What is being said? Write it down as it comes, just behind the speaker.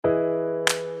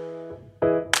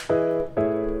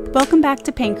Welcome back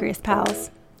to Pancreas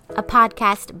Pals, a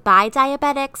podcast by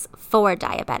diabetics for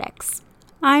diabetics.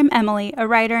 I'm Emily, a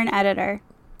writer and editor.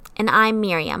 And I'm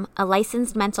Miriam, a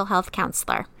licensed mental health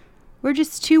counselor. We're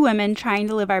just two women trying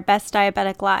to live our best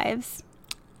diabetic lives.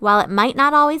 While it might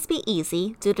not always be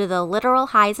easy due to the literal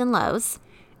highs and lows,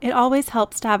 it always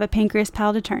helps to have a Pancreas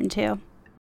Pal to turn to.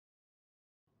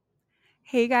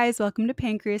 Hey guys, welcome to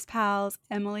Pancreas Pals.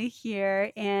 Emily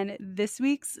here, and this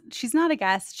week's, she's not a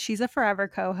guest, she's a forever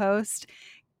co-host.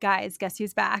 Guys, guess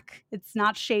who's back? It's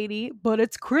not Shady, but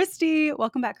it's Christy.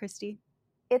 Welcome back, Christy.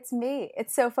 It's me.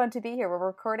 It's so fun to be here. We're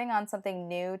recording on something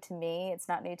new to me. It's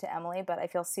not new to Emily, but I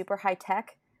feel super high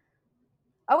tech.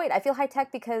 Oh wait, I feel high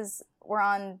tech because we're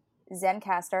on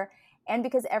Zencastr and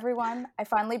because everyone, I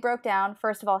finally broke down.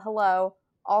 First of all, hello.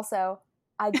 Also,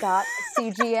 I got a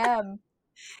CGM.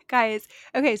 Guys,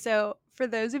 okay, so for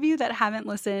those of you that haven't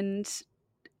listened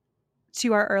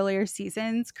to our earlier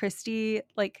seasons, Christy,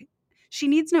 she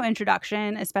needs no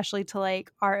introduction, especially to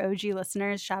our OG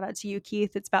listeners. Shout out to you,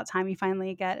 Keith. It's about time you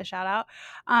finally get a shout out.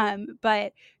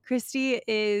 But Christy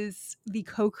is the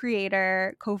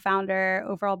co-creator, co-founder,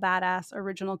 overall badass,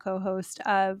 original co-host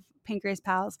of Pancreas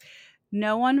Pals.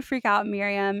 No one freak out.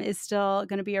 Miriam is still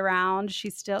going to be around.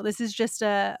 This is just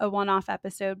a one-off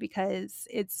episode because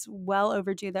it's well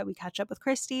overdue that we catch up with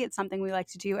Christy. It's something we like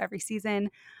to do every season,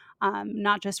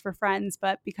 not just for friends,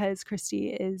 but because Christy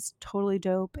is totally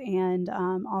dope. And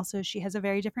also she has a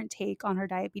very different take on her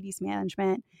diabetes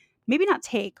management. Maybe not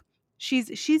take.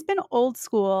 She's been old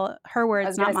school. Her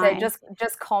words, not mine.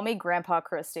 Just call me Grandpa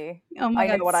Christy. Oh my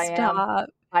God, know what stop.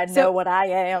 I am. I know what I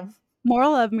am.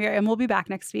 Moral of Miriam, we'll be back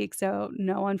next week, so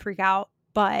no one freak out.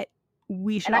 But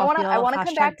we should. And I want to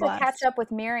come back to catch up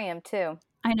with Miriam too.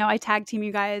 I know, I tag team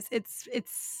you guys.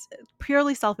 It's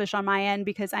purely selfish on my end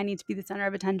because I need to be the center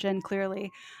of attention.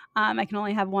 Clearly, I can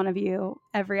only have one of you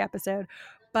every episode.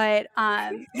 But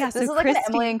yeah, this is like an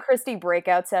Emily and Christy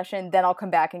breakout session. Then I'll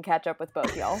come back and catch up with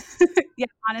both y'all. Yeah,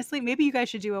 honestly, maybe you guys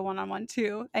should do a one-on-one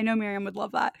too. I know Miriam would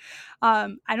love that. I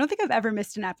don't think I've ever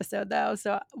missed an episode though,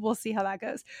 so we'll see how that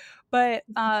goes. But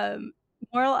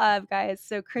moral of, guys,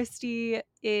 so Christy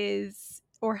is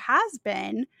or has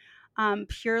been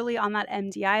purely on that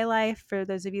MDI life. For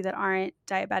those of you that aren't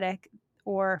diabetic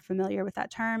or familiar with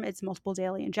that term, it's multiple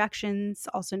daily injections,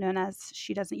 also known as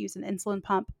she doesn't use an insulin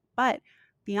pump. But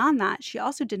beyond that, she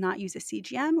also did not use a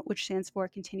CGM, which stands for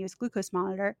continuous glucose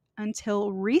monitor,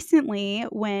 until recently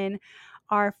when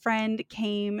our friend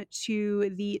came to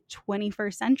the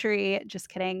 21st century. Just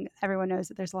kidding. Everyone knows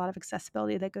that there's a lot of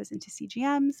accessibility that goes into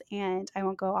CGMs, and I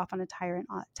won't go off on a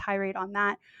tirade on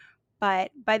that.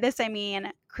 But by this, I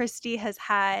mean, Christy has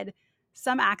had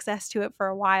some access to it for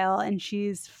a while, and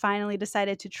she's finally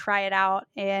decided to try it out.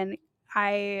 And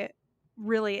I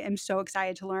really am so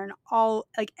excited to learn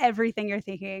everything you're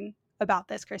thinking about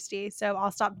this, Christy. So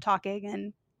I'll stop talking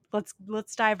and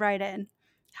let's dive right in.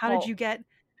 How'd you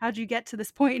get to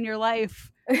this point in your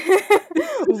life?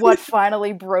 What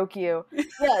finally broke you?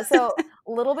 Yeah, so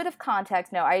a little bit of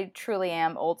context. No, I truly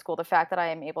am old school. The fact that I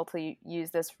am able to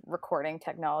use this recording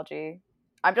technology,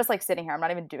 I'm just sitting here. I'm not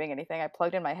even doing anything. I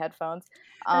plugged in my headphones.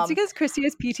 That's because Christy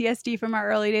has PTSD from our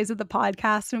early days of the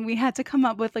podcast, and we had to come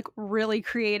up with really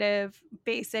creative,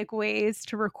 basic ways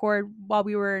to record while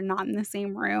we were not in the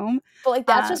same room. But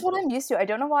that's just what I'm used to. I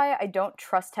don't know why I don't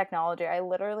trust technology. I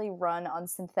literally run on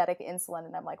synthetic insulin,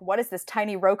 and I'm like, what is this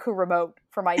tiny Roku remote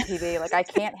for my TV? I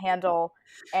can't handle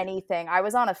anything. I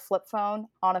was on a flip phone.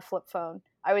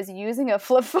 I was using a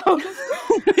flip phone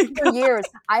for years.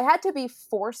 I had to be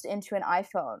forced into an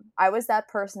iPhone. I was that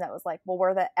person that was like, well,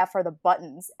 where the F are the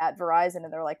buttons at Verizon?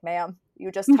 And they're like, ma'am,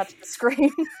 you just touched the screen.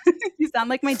 You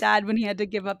sound like my dad when he had to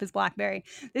give up his BlackBerry.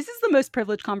 This is the most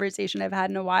privileged conversation I've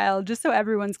had in a while, just so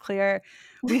everyone's clear.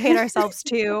 We hate ourselves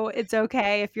too. It's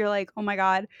okay if you're like, oh my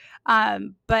God.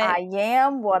 But I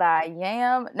am what I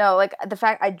am. No, the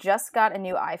fact I just got a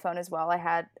new iPhone as well. I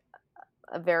had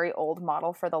a very old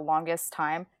model for the longest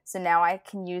time. So now I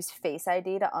can use Face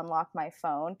ID to unlock my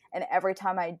phone. And every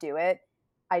time I do it,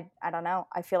 I don't know,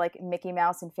 I feel like Mickey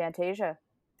Mouse and Fantasia.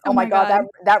 Oh my God.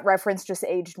 That reference just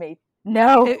aged me.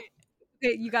 No.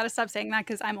 You got to stop saying that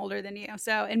because I'm older than you.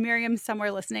 So, and Miriam's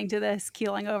somewhere listening to this,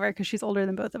 keeling over because she's older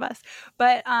than both of us.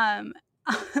 But I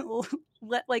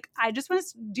just want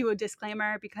to do a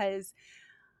disclaimer because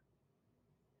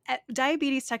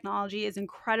diabetes technology is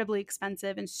incredibly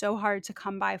expensive and so hard to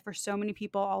come by for so many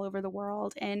people all over the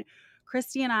world. And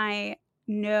Christy and I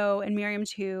know, and Miriam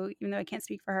too, even though I can't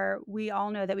speak for her, we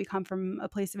all know that we come from a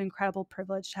place of incredible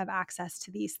privilege to have access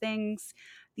to these things,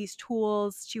 these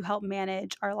tools to help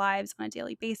manage our lives on a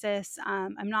daily basis.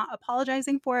 I'm not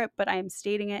apologizing for it, but I am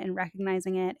stating it and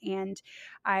recognizing it. And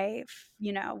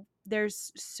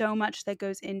there's so much that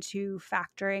goes into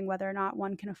factoring whether or not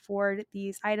one can afford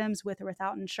these items with or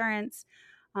without insurance.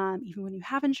 Even when you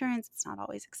have insurance, it's not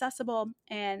always accessible.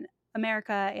 And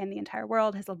America and the entire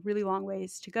world has a really long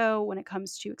ways to go when it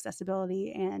comes to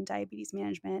accessibility and diabetes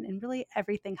management and really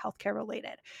everything healthcare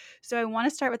related. So I want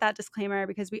to start with that disclaimer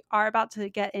because we are about to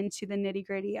get into the nitty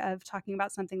gritty of talking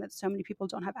about something that so many people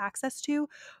don't have access to.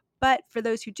 But for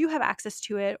those who do have access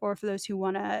to it, or for those who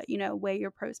want to, weigh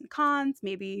your pros and cons,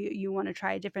 maybe you want to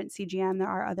try a different CGM. There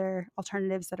are other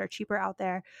alternatives that are cheaper out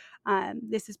there.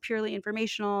 This is purely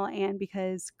informational, and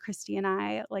because Christy and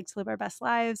I like to live our best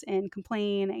lives and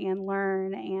complain and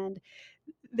learn, and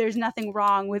there's nothing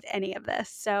wrong with any of this.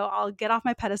 So I'll get off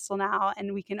my pedestal now,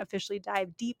 and we can officially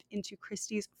dive deep into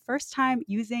Christy's first time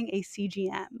using a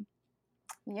CGM.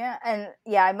 Yeah, and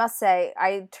yeah, I must say,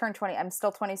 I turned 20. I'm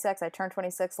still 26. I turned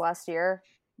 26 last year,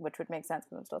 which would make sense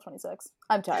because I'm still 26.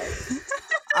 I'm tired.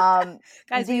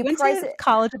 Guys, we went to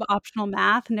College of Optional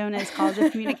Math, known as College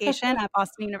of Communication at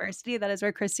Boston University. That is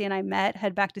where Christy and I met.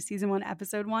 Head back to season 1,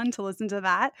 episode 1 to listen to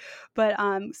that. But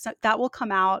so that will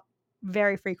come out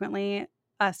very frequently,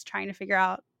 us trying to figure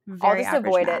out I'll very just average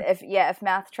avoid math. it. If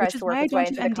math tries to work its way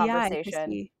into the MDI, conversation.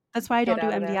 Christy. That's why I don't do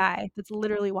MDI. There. That's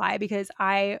literally why, because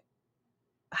I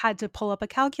had to pull up a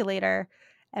calculator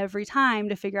every time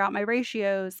to figure out my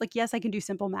ratios. Like, yes, I can do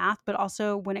simple math, but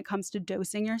also when it comes to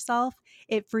dosing yourself,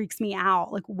 it freaks me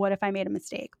out. Like, what if I made a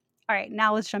mistake? All right,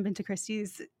 now let's jump into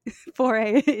Christy's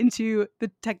foray into the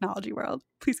technology world.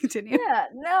 Please continue. Yeah,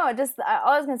 no, just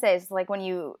all I was gonna say is like when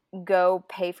you go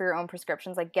pay for your own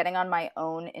prescriptions, like getting on my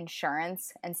own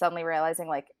insurance and suddenly realizing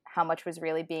like how much was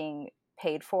really being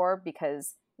paid for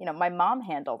because my mom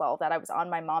handled all of that. I was on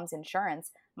my mom's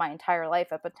insurance my entire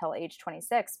life up until age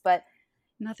 26. But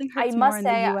nothing hurts more in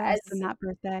the US than that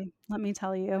birthday. Let me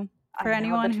tell you. For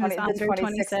anyone who's under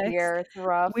 26, year, it's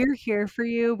rough. We're here for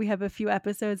you. We have a few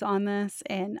episodes on this,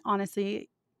 and honestly,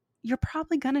 you're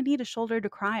probably going to need a shoulder to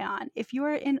cry on. If you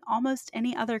are in almost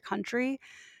any other country,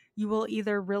 you will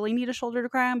either really need a shoulder to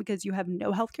cry on because you have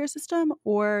no healthcare system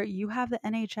or you have the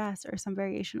NHS or some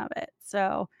variation of it.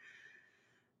 So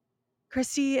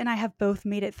Christy and I have both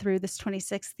made it through this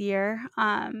 26th year.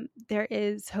 There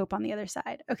is hope on the other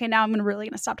side. Okay, now I'm really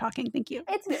going to stop talking. Thank you.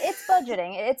 It's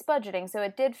budgeting. It's budgeting. So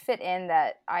it did fit in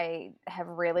that I have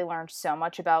really learned so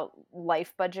much about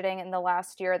life budgeting in the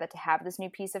last year that to have this new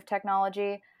piece of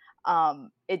technology,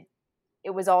 it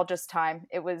was all just time.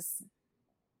 It was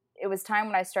time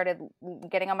when I started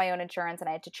getting on my own insurance and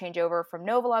I had to change over from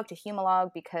Novolog to Humalog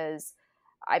because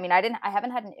I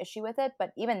haven't had an issue with it,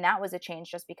 but even that was a change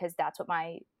just because that's what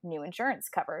my new insurance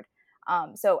covered.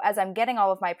 So as I'm getting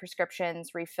all of my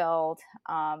prescriptions refilled,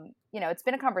 it's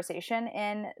been a conversation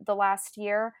in the last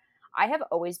year. I have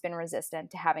always been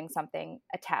resistant to having something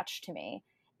attached to me.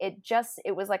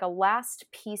 It was like a last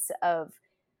piece of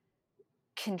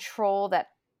control that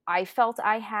I felt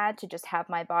I had to just have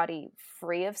my body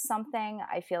free of something.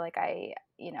 I feel like I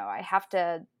have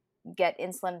to get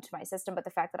insulin into my system, but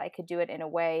the fact that I could do it in a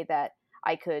way that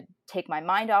I could take my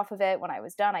mind off of it when I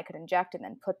was done, I could inject and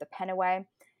then put the pen away.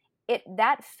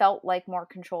 That felt like more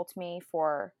control to me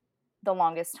for the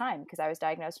longest time because I was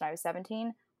diagnosed when I was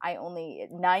 17.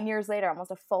 9 years later,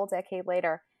 almost a full decade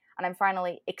later, and I'm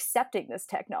finally accepting this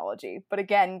technology. But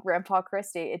again, Grandpa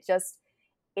Christy,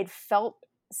 it felt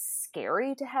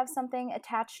scary to have something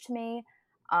attached to me.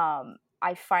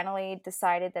 I finally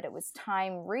decided that it was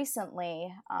time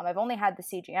recently. I've only had the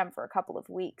CGM for a couple of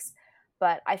weeks,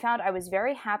 but I found I was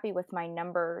very happy with my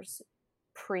numbers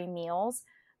pre-meals,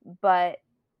 but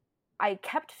I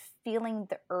kept feeling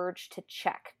the urge to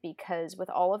check because with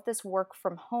all of this work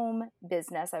from home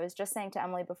business, I was just saying to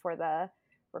Emily before the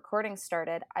recording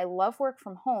started, I love work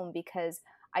from home because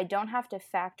I don't have to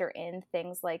factor in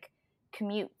things like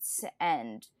commutes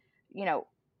and,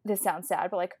 this sounds sad,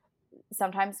 but like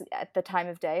sometimes at the time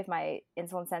of day, if my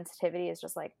insulin sensitivity is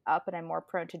just like up and I'm more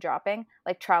prone to dropping,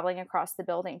 like traveling across the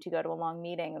building to go to a long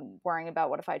meeting and worrying about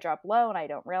what if I drop low and I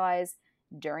don't realize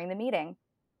during the meeting.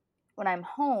 When I'm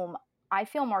home, I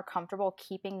feel more comfortable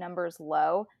keeping numbers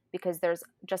low because there's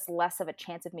just less of a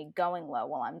chance of me going low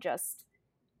while I'm just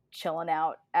chilling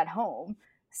out at home.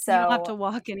 So you don't have to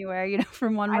walk anywhere,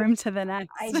 from one room to the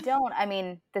next. I don't.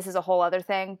 This is a whole other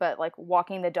thing, but like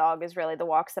walking the dog is really the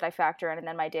walks that I factor in and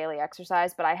then my daily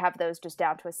exercise. But I have those just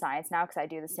down to a science now because I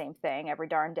do the same thing every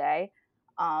darn day.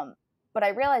 But I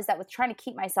realized that with trying to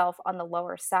keep myself on the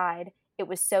lower side, it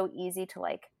was so easy to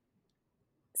like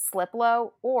slip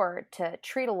low or to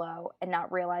treat a low and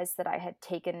not realize that I had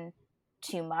taken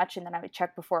too much. And then I would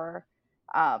check before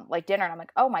like dinner and I'm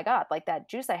like, oh my God, like that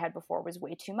juice I had before was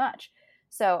way too much.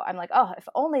 So I'm like, oh, if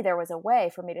only there was a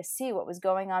way for me to see what was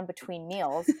going on between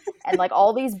meals. And like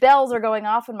all these bells are going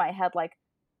off in my head, like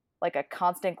a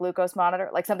constant glucose monitor,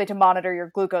 like something to monitor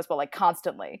your glucose, but like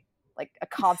constantly, like a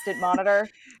constant monitor.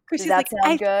 Does Christy's that like,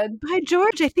 sound good? by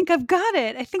George, I think I've got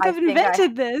it. I think I I've think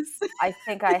invented this. I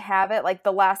think I have it. Like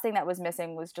the last thing that was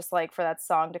missing was just like for that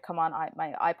song to come on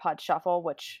my iPod Shuffle,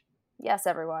 which yes,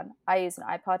 everyone, I use an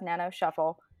iPod Nano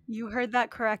Shuffle. You heard that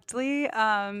correctly.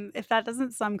 If that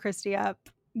doesn't sum Christy up,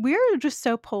 we're just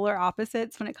so polar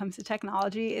opposites when it comes to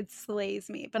technology. It slays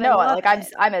me, but I No, love like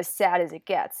it. I'm as sad as it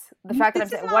gets. The fact that I'm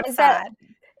This is saying, what not is that? sad.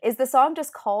 Is the song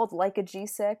just called Like a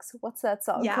G6? What's that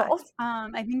song Yeah, called?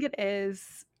 I think it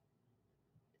is.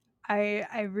 I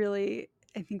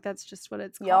think that's just what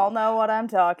it's Y'all called. know what I'm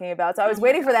talking about. So I Oh was my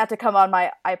waiting for God. that to come on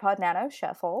my iPod Nano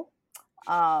Shuffle.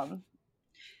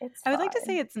 It's I would like to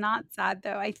say fine. it's not sad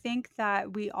though. I think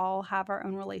that we all have our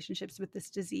own relationships with this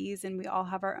disease and we all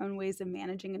have our own ways of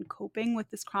managing and coping with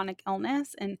this chronic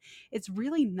illness. And it's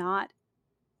really not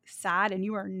sad. And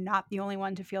you are not the only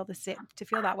one to feel to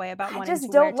feel that way about I wanting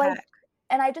just to wear don't like, tech.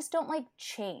 and I just don't like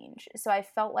change. So I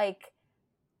felt like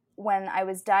when I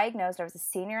was diagnosed, I was a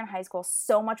senior in high school,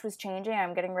 so much was changing.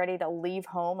 I'm getting ready to leave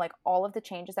home, like all of the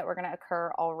changes that were going to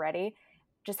occur already.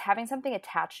 Just having something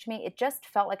attached to me, it just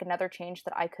felt like another change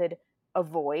that I could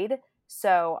avoid.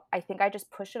 So I think I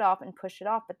just pushed it off and pushed it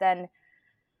off. But then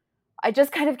I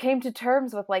just kind of came to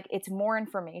terms with like it's more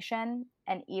information.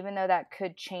 And even though that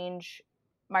could change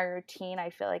my routine, I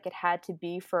feel like it had to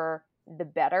be for the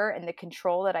better, and the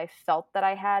control that I felt that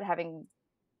I had having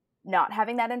not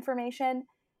having that information,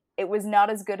 it was not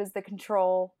as good as the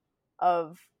control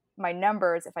of my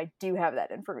numbers if I do have that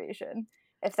information,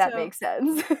 if that So makes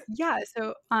sense. yeah,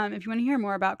 so if you want to hear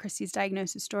more about Christy's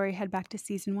diagnosis story, head back to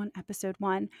season 1, episode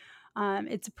 1.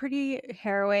 It's a pretty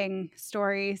harrowing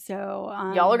story. So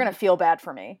Y'all are going to feel bad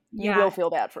for me. You will yeah, feel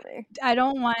bad for me. I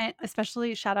don't want,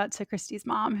 especially shout out to Christy's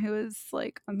mom, who is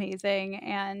like amazing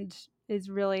and is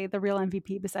really the real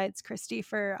MVP besides Christy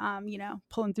for,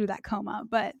 pulling through that coma.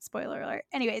 But spoiler alert.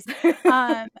 Anyways,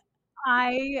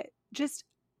 I just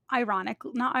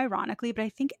not ironically, but I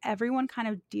think everyone kind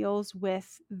of deals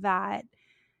with that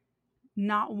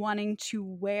not wanting to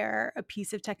wear a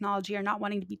piece of technology or not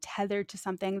wanting to be tethered to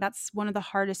something. That's one of the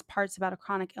hardest parts about a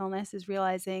chronic illness is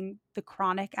realizing the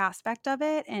chronic aspect of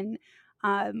it. And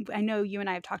I know you and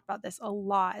I have talked about this a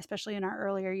lot, especially in our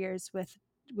earlier years with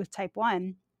type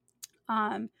 1.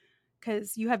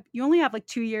 Because you only have like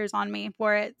 2 years on me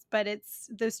for it, but it's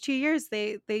those 2 years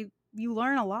you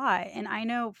learn a lot. And I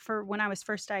know for when I was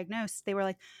first diagnosed, they were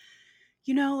like,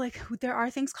 like there are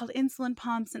things called insulin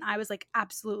pumps. And I was like,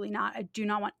 absolutely not. I do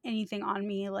not want anything on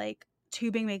me. Like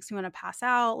tubing makes me want to pass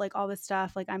out, like all this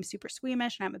stuff. Like I'm super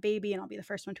squeamish and I'm a baby and I'll be the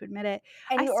first one to admit it.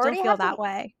 And I still feel that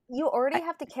way. you already I,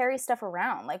 have to carry stuff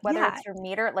around, like whether yeah, it's your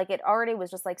meter, like it already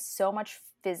was just like so much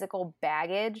physical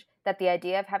baggage that the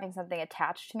idea of having something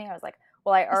attached to me, I was like,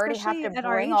 well, I already have especially to at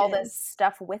our bring all this ages.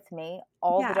 stuff with me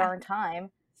all the Yeah. darn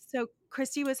time. So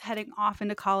Christy was heading off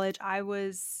into college. I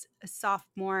was a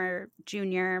sophomore,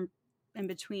 junior, in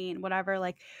between, whatever.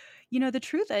 Like, the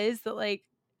truth is that like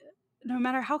no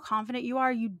matter how confident you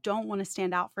are, you don't want to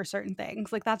stand out for certain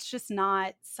things. Like that's just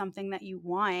not something that you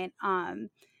want.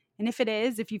 And if it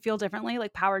is, if you feel differently,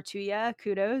 like power to you,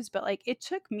 kudos. But like it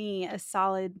took me a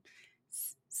solid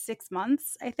 6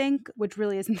 months, I think, which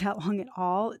really isn't that long at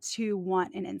all, to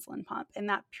want an insulin pump. And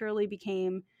that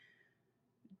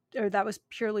was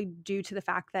purely due to the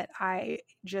fact that I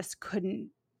just couldn't.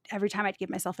 Every time I'd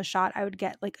give myself a shot, I would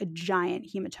get like a giant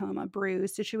hematoma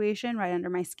bruise situation right under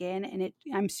my skin. And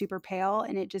I'm super pale.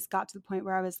 And it just got to the point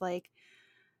where I was like,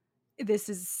 this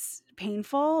is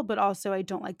painful, but also I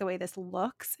don't like the way this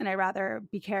looks. And I'd rather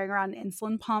be carrying around an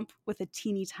insulin pump with a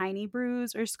teeny tiny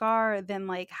bruise or scar than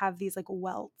like have these like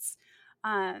welts.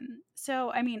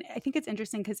 So I mean, I think it's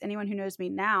interesting because anyone who knows me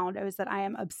now knows that I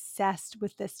am obsessed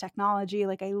with this technology.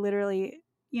 Like I literally,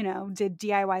 did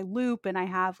DIY loop and I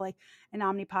have like an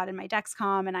Omnipod in my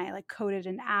Dexcom and I like coded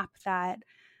an app that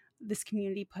this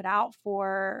community put out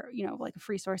for, like a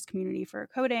free source community for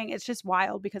coding. It's just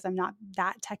wild because I'm not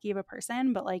that techie of a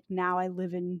person, but like now I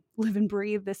live and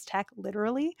breathe this tech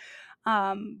literally.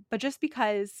 But just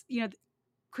because,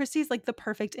 Christy's like the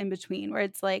perfect in between where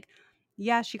it's like,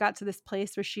 yeah, she got to this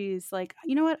place where she's like,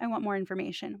 you know what? I want more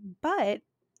information. But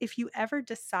if you ever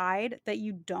decide that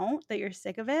you don't, that you're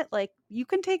sick of it, like you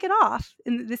can take it off.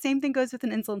 And the same thing goes with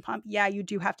an insulin pump. Yeah, you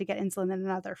do have to get insulin in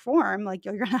another form. Like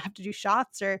you're going to have to do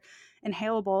shots or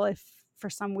inhalable if for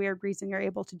some weird reason you're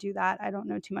able to do that. I don't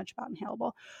know too much about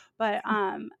inhalable, but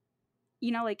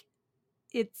like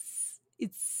it's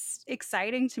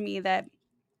exciting to me that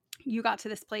you got to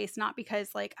this place, not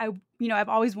because like I've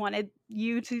always wanted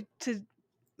you to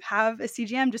have a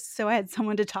CGM just so I had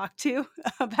someone to talk to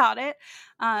about it,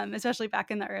 especially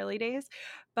back in the early days.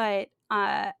 But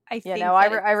I think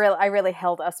I really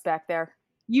held us back there.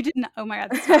 You didn't. Oh my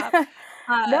God, stop.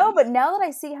 No, but now that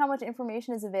I see how much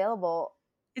information is available,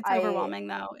 it's overwhelming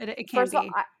though. It can first be. Of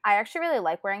all, I actually really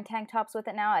like wearing tank tops with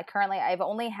it now. I've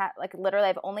only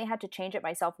had to change it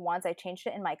myself once. I changed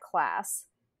it in my class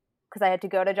because I had to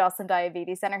go to Joslin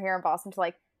Diabetes Center here in Boston to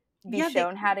like be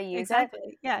shown how to use it.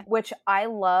 Yeah. Which I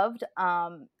loved.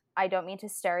 I don't mean to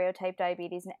stereotype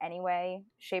diabetes in any way,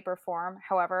 shape, or form.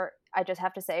 However, I just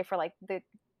have to say, for like the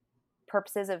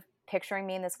purposes of picturing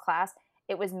me in this class,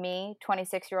 it was me,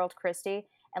 26-year-old Christy,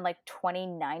 and like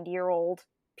 90-year-old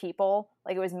people.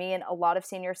 Like it was me and a lot of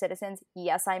senior citizens.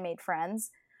 Yes, I made friends,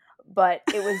 but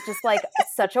it was just like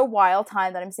such a wild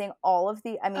time that I'm seeing all of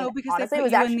the. I mean, because honestly, it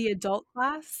was actually in the adult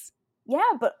class.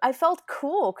 Yeah, but I felt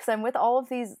cool because I'm with all of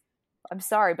these. I'm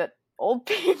sorry, but old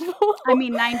people. I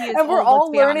mean, 90 is and we're old,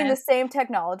 all learning the same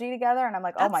technology together, and I'm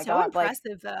like, that's oh my so God,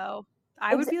 impressive though.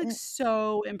 I would be like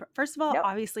so impressed. First of all,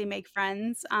 obviously make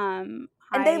friends. And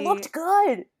they looked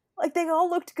good. Like they all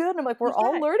looked good. And I'm like, we're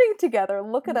all learning together.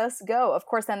 Look at us go. Of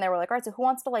course, then they were like, all right, so who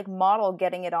wants to like model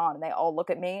getting it on? And they all look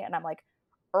at me, and I'm like,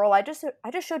 Earl, I just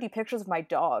showed you pictures of my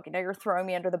dog. You know, you're throwing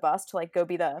me under the bus to like go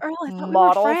be the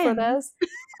model for this.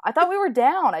 I thought we were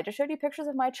down. I just showed you pictures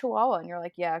of my Chihuahua, and you're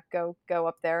like, yeah, go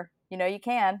up there. You know, you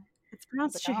can. It's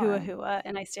pronounced Chihuahua,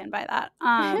 and I stand by that.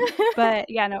 But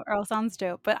yeah, no, Earl sounds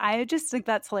dope. But I just think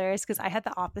that's hilarious because I had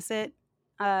the opposite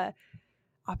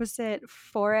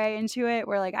foray into it,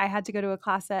 where like I had to go to a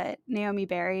class at Naomi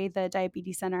Berry, the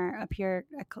diabetes center up here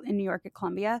in New York at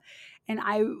Columbia, and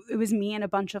it was me and a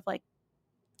bunch of like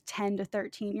 10 to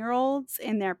 13-year-olds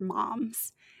and their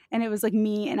moms. And it was like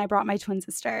me, and I brought my twin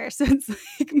sister. So it's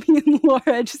like me and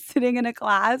Laura just sitting in a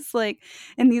class, like,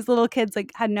 and these little kids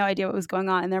like had no idea what was going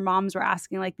on. And their moms were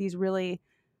asking like these really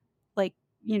like,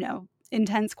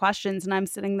 intense questions. And I'm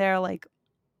sitting there like,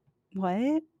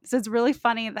 what? So it's really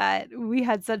funny that we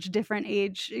had such different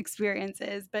age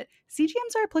experiences, but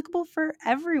CGMs are applicable for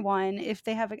everyone if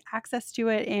they have access to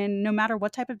it. And no matter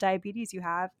what type of diabetes you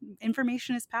have,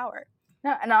 information is power.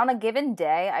 No, and on a given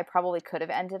day, I probably could have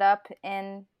ended up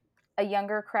in a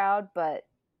younger crowd, but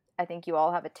I think you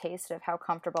all have a taste of how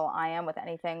comfortable I am with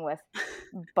anything with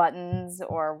buttons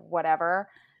or whatever.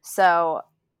 So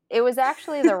it was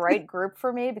actually the right group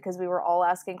for me because we were all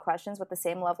asking questions with the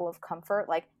same level of comfort,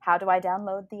 like, how do I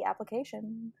download the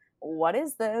application? What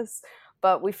is this?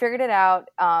 But we figured it out.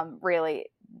 Really,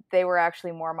 they were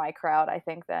actually more my crowd, I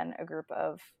think, than a group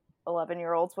of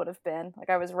 11-year-olds would have been. Like,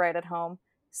 I was right at home.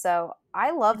 So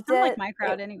I loved it. Like my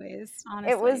crowd anyways,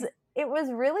 honestly. It was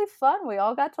really fun. We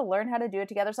all got to learn how to do it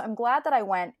together. So I'm glad that I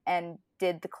went and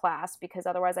did the class because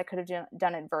otherwise I could have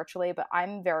done it virtually. But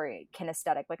I'm very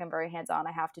kinesthetic. Like I'm very hands-on.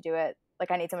 I have to do it. Like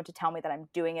I need someone to tell me that I'm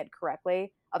doing it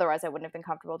correctly. Otherwise I wouldn't have been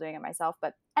comfortable doing it myself.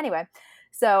 But anyway,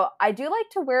 so I do like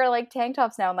to wear like tank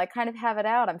tops now and like kind of have it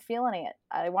out. I'm feeling it.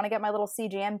 I want to get my little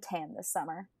CGM tan this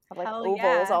summer. Have like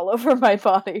ovals all over my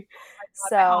body.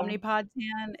 So Omnipod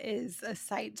tan is a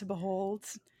sight to behold.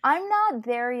 I'm not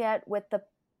there yet with the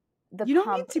you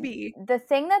don't need to be. The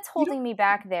thing that's holding me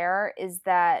back there is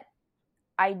that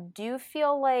I do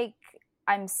feel like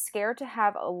I'm scared to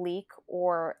have a leak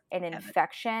or an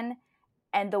infection.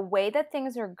 And the way that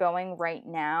things are going right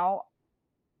now,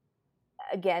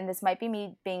 again, this might be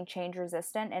me being change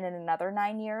resistant, and in another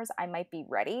 9 years, I might be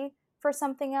ready for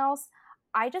something else.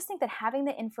 I just think that having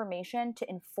the information to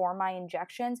inform my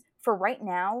injections for right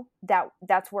now,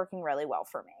 that's working really well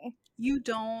for me.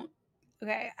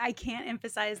 Okay, I can't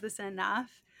emphasize this enough.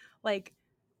 Like,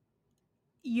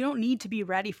 you don't need to be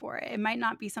ready for it. It might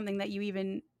not be something that you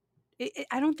even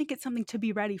I don't think it's something to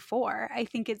be ready for. I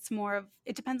think it's more of,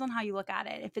 it depends on how you look at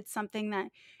it. If it's something that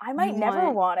I might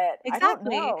never want it.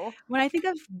 Exactly. I don't know. When I think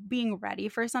of being ready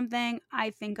for something,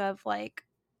 I think of like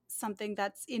something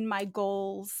that's in my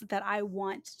goals that I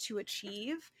want to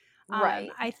achieve. Right.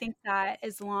 I think that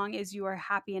as long as you are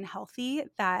happy and healthy,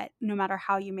 that no matter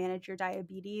how you manage your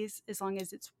diabetes, as long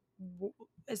as it's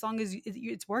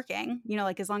working,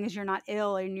 like as long as you're not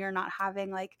ill and you're not having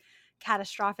like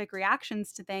catastrophic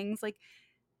reactions to things, like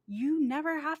you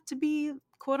never have to be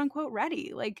quote unquote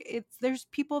ready. Like there's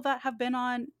people that have been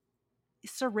on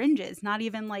syringes, not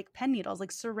even like pen needles,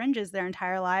 like syringes their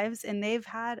entire lives, and they've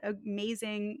had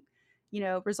amazing,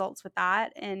 results with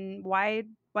that. And why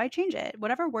change it?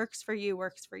 Whatever works for you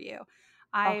works for you.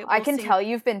 Oh, I I will can sing. tell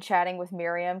you've been chatting with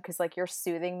Miriam because like you're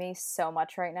soothing me so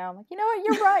much right now. I'm like, you know what,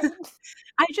 you're right.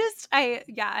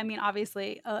 Yeah, I mean,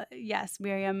 obviously, yes,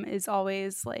 Miriam is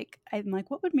always like, I'm like,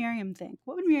 what would Miriam think?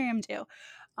 What would Miriam do?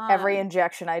 Every Um,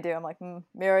 injection I do, I'm like,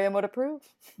 Miriam would approve.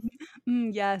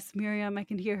 yes, Miriam, I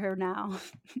can hear her now,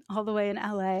 all the way in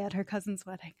LA at her cousin's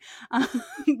wedding. Um,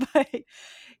 but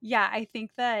yeah, I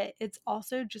think that it's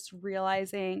also just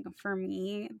realizing for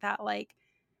me that like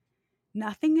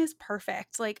nothing is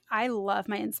perfect. Like, I love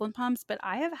my insulin pumps, but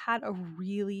I have had a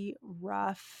really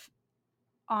rough,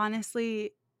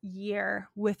 honestly, year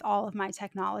with all of my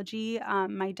technology.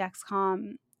 My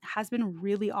Dexcom has been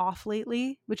really off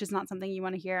lately, which is not something you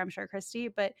want to hear, I'm sure, Christy,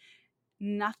 but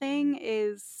nothing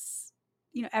is,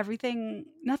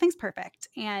 nothing's perfect.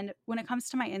 And when it comes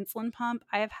to my insulin pump,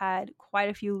 I have had quite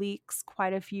a few leaks,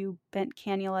 quite a few bent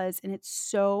cannulas, and it's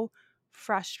so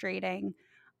frustrating,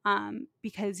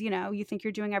 because, you think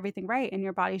you're doing everything right and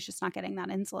your body's just not getting that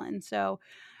insulin. So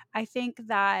I think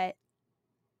that,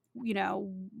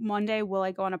 one day will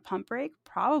I go on a pump break?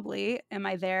 Probably. Am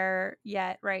I there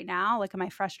yet right now? Like, am I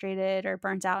frustrated or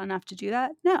burnt out enough to do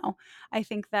that? No. I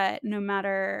think that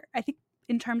I think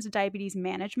in terms of diabetes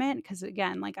management, because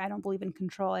again, like, I don't believe in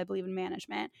control, I believe in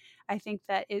management. I think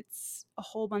that it's a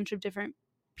whole bunch of different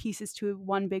pieces to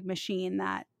one big machine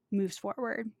that moves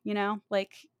forward,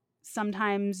 like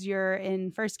sometimes you're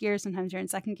in first gear, sometimes you're in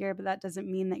second gear, but that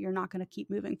doesn't mean that you're not going to keep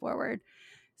moving forward.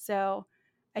 So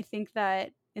I think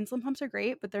that insulin pumps are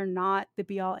great, but they're not the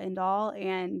be all end all.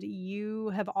 And you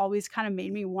have always kind of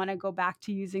made me want to go back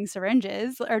to using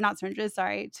syringes, or not syringes,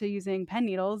 sorry, to using pen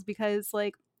needles, because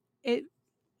like it,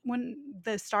 when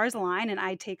the stars align and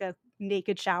I take a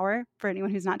naked shower, for anyone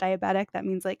who's not diabetic, that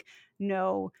means like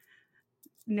no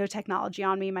technology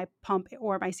on me, my pump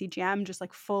or my CGM, just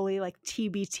like fully like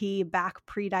TBT back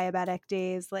pre-diabetic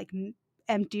days, like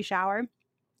empty shower.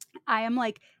 I am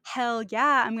like, hell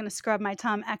yeah, I'm gonna scrub my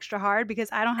tongue extra hard because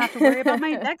I don't have to worry about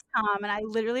my Dexcom. And I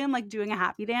literally am like doing a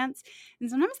happy dance. And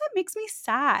sometimes that makes me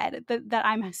sad that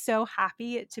I'm so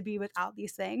happy to be without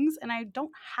these things and I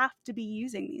don't have to be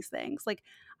using these things. Like,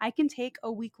 I can take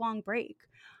a week-long break.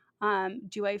 Am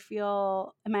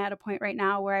I at a point right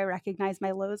now where I recognize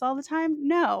my lows all the time?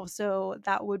 No. So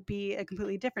that would be a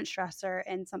completely different stressor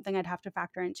and something I'd have to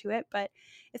factor into it. But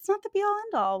it's not the be all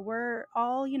end all. We're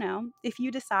all, if you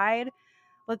decide,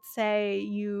 let's say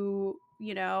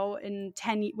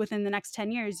within the next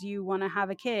 10 years, you want to have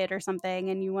a kid or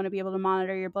something and you want to be able to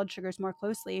monitor your blood sugars more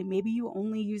closely. Maybe you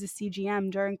only use a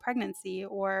CGM during pregnancy,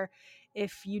 or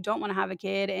if you don't want to have a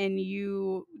kid and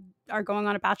you are going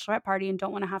on a bachelorette party and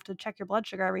don't want to have to check your blood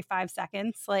sugar every 5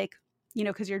 seconds, like,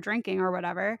 because you're drinking or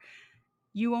whatever,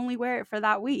 you only wear it for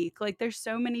that week. Like, there's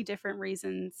so many different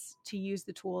reasons to use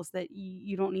the tools that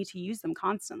you don't need to use them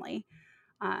constantly.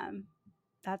 Um,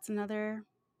 that's another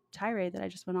tirade that I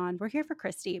just went on. We're here for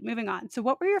Christy. Moving on. So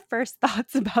what were your first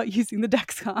thoughts about using the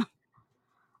Dexcom?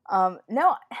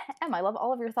 No, Em, I love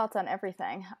all of your thoughts on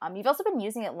everything. You've also been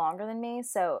using it longer than me,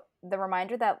 so the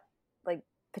reminder that like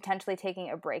potentially taking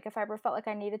a break if I ever felt like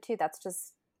I needed to, that's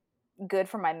just good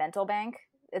for my mental bank.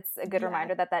 It's a good Yeah.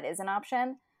 reminder that that is an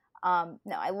option. No,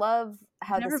 I love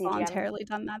how I've never the CGM. voluntarily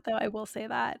done that, though. I will say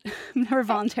that. I've never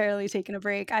voluntarily taken a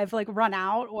break. I've like run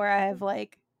out or I've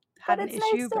like But had an it's nice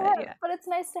issue, to but have. yeah. But it's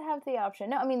nice to have the option.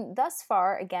 No, I mean, thus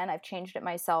far, again, I've changed it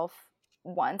myself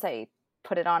once. I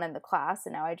put it on in the class,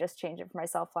 and now I just changed it for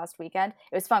myself last weekend.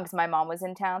 It was fun because my mom was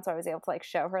in town, so I was able to like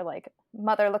show her, like,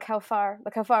 mother, look how far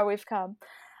we've come.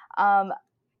 Um,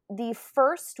 the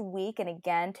first week, and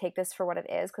again, take this for what it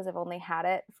is because I've only had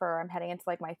it I'm heading into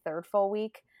like my third full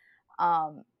week.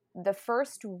 Um, the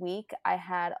first week, I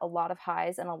had a lot of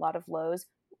highs and a lot of lows,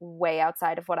 way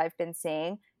outside of what I've been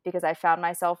seeing, because I found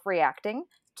myself reacting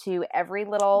to every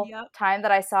little Yep. time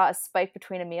that I saw a spike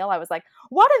between a meal. I was like,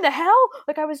 what in the hell?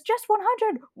 Like, I was just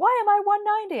 100. Why am I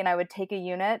 190? And I would take a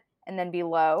unit and then be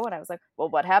low. And I was like, well,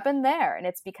 what happened there? And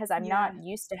it's because I'm Yeah. not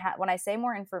used to when I say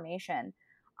more information,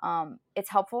 it's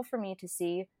helpful for me to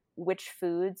see which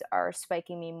foods are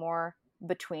spiking me more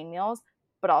between meals.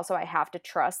 But also I have to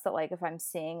trust that, like, if I'm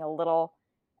seeing a little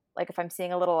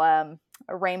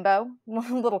a rainbow,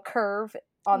 a little curve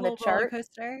A on the little roller chart,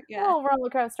 coaster. a Yeah. little roller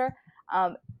coaster,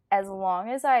 as long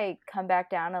as I come back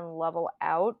down and level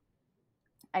out,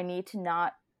 I need to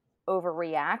not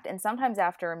overreact. And sometimes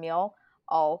after a meal,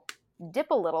 I'll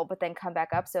dip a little, but then come back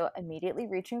up. So immediately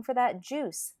reaching for that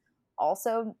juice.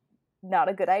 Also, not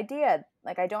a good idea.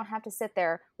 Like, I don't have to sit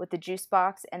there with the juice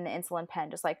box and the insulin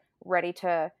pen just like ready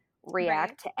to Right.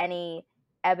 react to any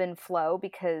ebb and flow,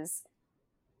 because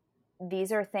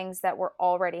these are things that were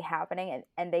already happening,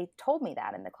 and they told me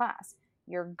that in the class.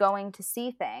 You're going to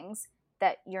see things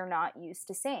that you're not used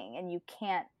to seeing, and you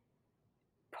can't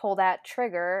pull that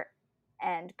trigger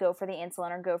and go for the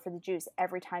insulin or go for the juice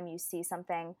every time you see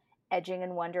something edging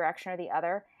in one direction or the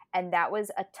other. And that was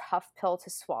a tough pill to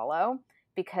swallow,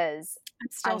 because I'm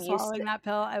still I'm used swallowing to, that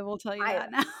pill, I will tell you I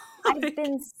that now. I've Like,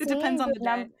 been it depends seeing on good the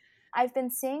day. I've been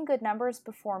seeing good numbers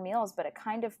before meals, but it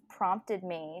kind of prompted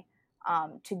me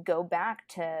to go back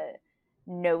to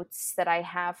notes that I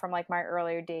have from like my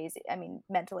earlier days. I mean,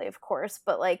 mentally, of course,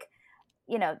 but like,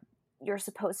 you know, you're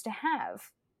supposed to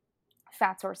have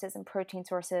fat sources and protein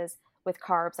sources with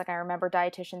carbs. Like, I remember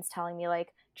dietitians telling me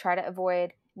like, try to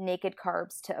avoid naked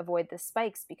carbs to avoid the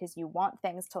spikes, because you want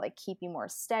things to like keep you more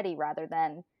steady rather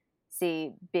than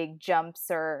see big jumps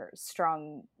or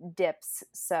strong dips.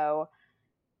 So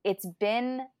it's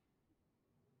been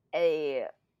a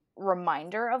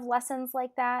reminder of lessons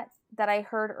like that I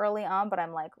heard early on, but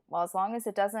I'm like, well, as long as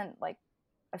it doesn't like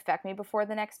affect me before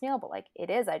the next meal, but like it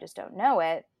is, I just don't know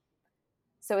it.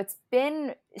 So it's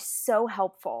been so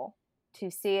helpful to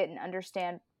see it and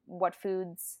understand what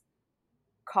foods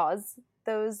cause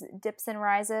those dips and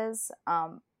rises,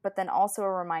 but then also a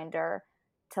reminder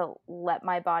to let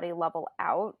my body level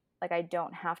out. Like, I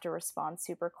don't have to respond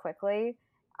super quickly.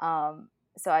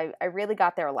 So I really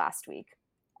got there last week,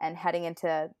 and heading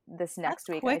into this That's next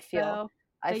week, quick though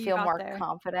I that you feel got more there.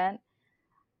 confident.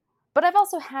 But I've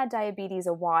also had diabetes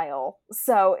a while.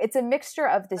 So it's a mixture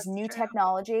of this That's new true.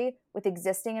 technology with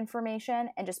existing information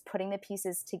and just putting the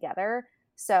pieces together.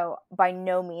 So by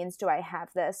no means do I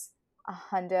have this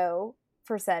 100%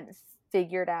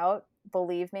 figured out.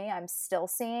 Believe me, I'm still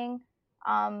seeing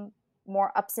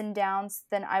more ups and downs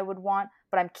than I would want,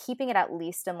 but I'm keeping it at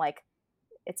least in like,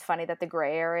 it's funny that the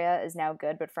gray area is now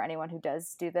good, but for anyone who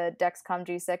does do the Dexcom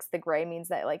G6, the gray means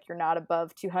that like you're not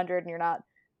above 200 and you're not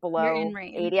You're in below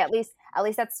range. 80. At least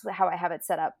that's how I have it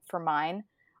set up for mine.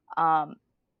 Um,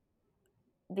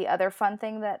 the other fun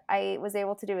thing that I was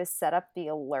able to do is set up the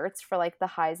alerts for like the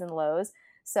highs and lows.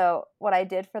 So what I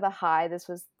did for the high, this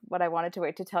was what I wanted to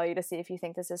wait to tell you to see if you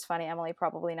think this is funny. Emily,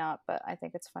 probably not, but I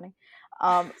think it's funny.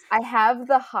 I have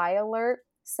the high alert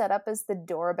set up as the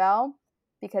doorbell,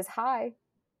 because hi.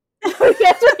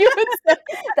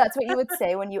 That's what you would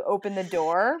say when you open the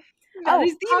door. That Oh,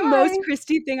 is the most hi,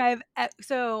 Christy thing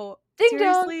so ding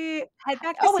dong. seriously, head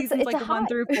back to Oh, seasons it's a like 1 hi.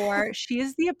 through 4. She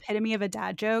is the epitome of a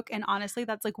dad joke, and honestly,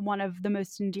 that's like one of the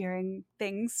most endearing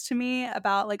things to me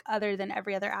about, like, other than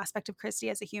every other aspect of Christy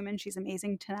as a human. She's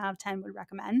amazing. 10 out of 10 would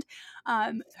recommend.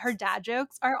 Her dad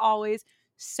jokes are always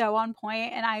so on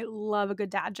point, and I love a good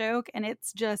dad joke. And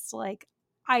it's just like,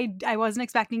 I wasn't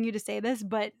expecting you to say this,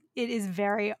 but it is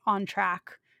very on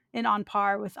track and on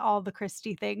par with all the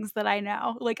Christy things that I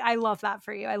know. Like, I love that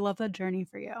for you. I love that journey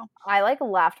for you. I like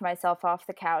laughed myself off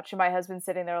the couch, and my husband's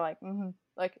sitting there like,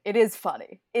 like, it is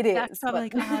funny. It That's is, probably but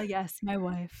like, "Ah, yes, my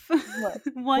wife." but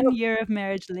 1 year of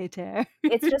marriage later.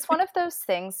 it's just one of those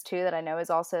things too that I know is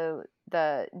also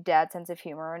the dad sense of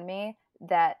humor in me,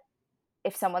 that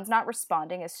if someone's not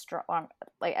responding as strong,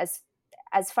 like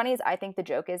as funny as I think the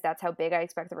joke is, that's how big I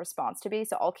expect the response to be.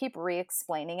 So I'll keep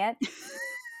re-explaining it.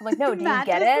 I'm like, no, do you Matt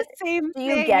get does the it? same Do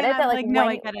you thing, get and it I'm that like like, "No,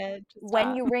 I get it. Just when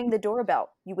stop." you ring the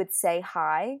doorbell, you would say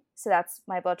hi. So that's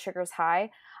my blood sugar's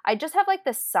high. I just have like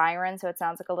the siren, so it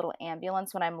sounds like a little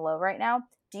ambulance when I'm low right now.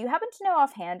 Do you happen to know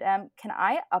offhand, can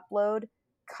I upload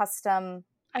custom?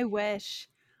 I wish.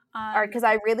 All right, because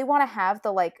I really want to have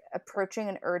the like approaching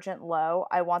an urgent low.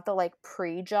 I want the like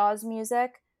pre Jaws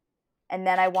music, and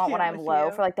then I I want when can't I'm with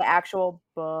low for you. like the actual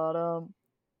bottom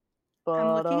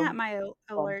I'm looking at bottom my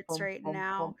bum alerts bum right bum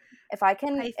now. bum. If I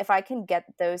can I if I can get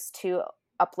those two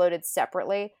uploaded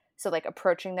separately, so like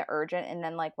approaching the urgent, and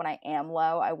then like when I am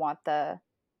low, I want the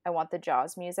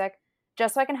Jaws music,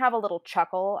 just so I can have a little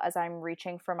chuckle as I'm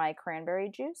reaching for my cranberry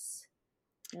juice.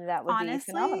 That would be honestly,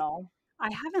 phenomenal. I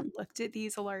haven't looked at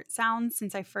these alert sounds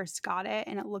since I first got it,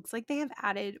 and it looks like they have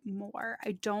added more.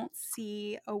 I don't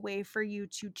see a way for you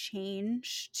to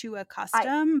change to a I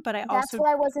custom, but I That's also what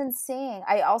I wasn't seeing.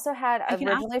 I also had I can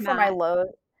ask originally for my Matt. low,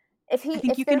 I think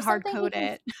if you can there's hard something code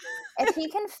it. if he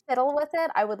can fiddle with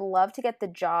it, I would love to get the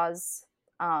Jaws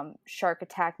shark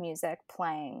attack music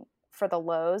playing for the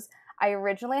lows. I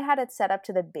originally had it set up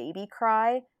to the baby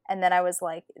cry, and then I was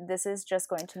like, this is just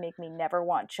going to make me never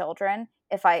want children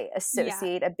if I Yeah,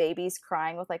 associate a baby's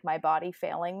crying with like my body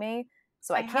failing me.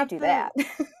 So I I can't have do the that.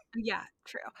 yeah,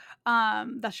 true.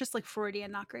 That's just like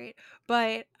Freudian, not great.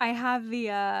 But I have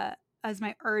as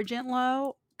my urgent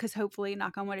low, because hopefully,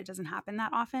 knock on wood, it doesn't happen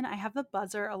that often, I have the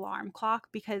buzzer alarm clock,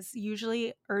 because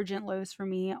usually urgent lows for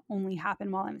me only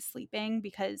happen while I'm sleeping,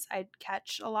 because I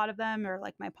catch a lot of them, or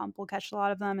like my pump will catch a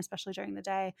lot of them, especially during the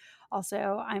day.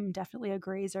 Also, I'm definitely a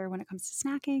grazer when it comes to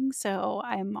snacking. So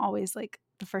I'm always like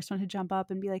the first one to jump up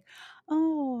and be like,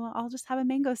 oh, I'll just have a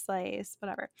mango slice,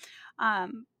 whatever.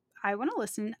 I want to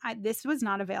listen. This was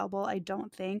not available, I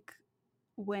don't think,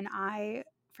 when I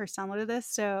first downloaded this.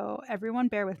 So everyone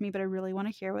bear with me, but I really want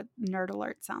to hear what Nerd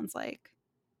Alert sounds like.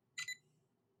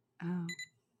 Oh,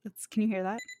 can you hear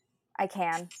that? I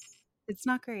can. It's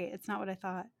not great. It's not what I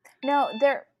thought. No,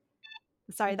 there.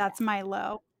 Sorry, that's my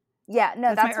low. Yeah,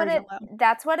 no, That's my urgent low.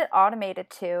 That's what it automated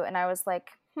to, and I was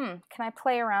like, can I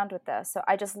play around with this? So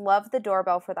I just love the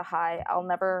doorbell for the high. I'll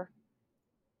never.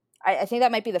 I think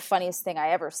that might be the funniest thing I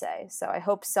ever say. So I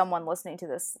hope someone listening to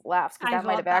this laughs, because that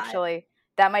might have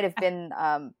that might have been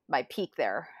my peak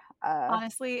there.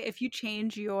 Honestly, if you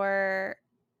change your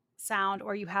sound,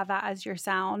 or you have that as your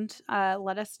sound,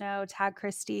 let us know. Tag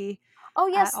Christy. Oh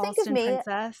yes, at think of Alston me.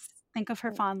 Princess. Think of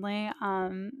her fondly.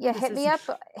 Yeah, hit me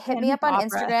up on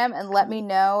Instagram and let me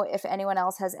know if anyone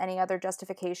else has any other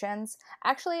justifications.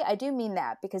 Actually, I do mean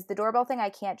that, because the doorbell thing I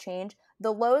can't change.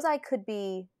 The lows I could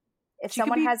be, if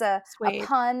someone has a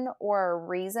pun or a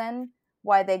reason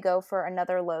why they go for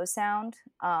another low sound,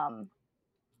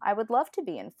 I would love to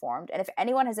be informed. And if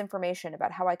anyone has information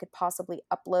about how I could possibly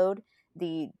upload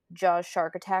the Jaws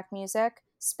Shark Attack music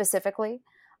specifically,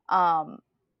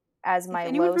 as my if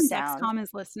anyone low from sound. Dexcom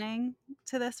is listening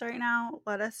to this right now,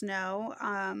 let us know.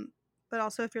 But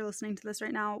also, if you're listening to this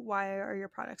right now, why are your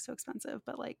products so expensive?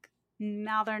 But like,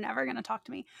 now they're never going to talk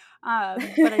to me.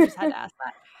 But I just had to ask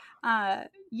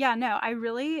that. Yeah, no, I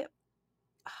really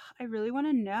want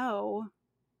to know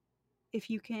if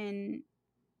you can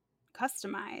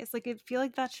customize. Like, I feel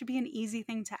like that should be an easy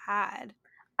thing to add.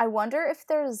 I wonder if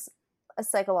there's a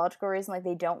psychological reason, like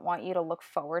they don't want you to look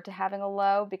forward to having a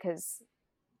low, because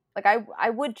like I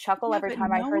would chuckle every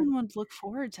time I heard. No one would look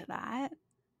forward to that.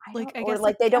 I guess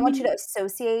like they don't want you to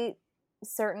associate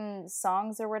certain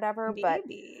songs or whatever.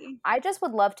 Maybe. But I just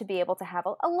would love to be able to have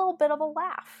a little bit of a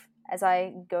laugh as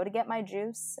I go to get my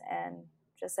juice and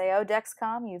just say, "Oh,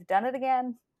 Dexcom, you've done it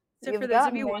again." So for those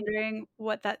of you wondering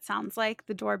what that sounds like,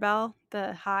 the doorbell,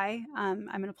 the high, I'm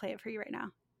going to play it for you right now.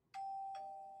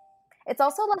 It's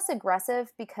also less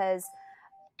aggressive, because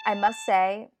I must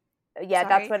say, yeah, Sorry,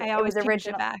 that's what it was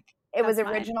original. It was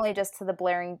originally just to the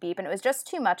blaring beep, and it was just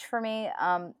too much for me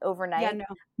overnight. Yeah, no.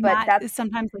 But Matt is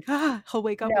sometimes like, he'll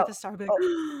wake up with a star.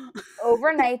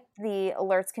 Overnight, the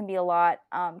alerts can be a lot,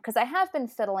 because I have been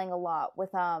fiddling a lot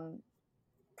with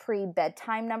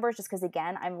pre-bedtime numbers, just because,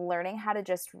 again, I'm learning how to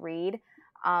just read.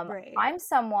 Right. I'm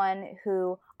someone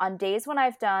who, on days when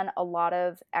I've done a lot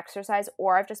of exercise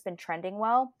or I've just been trending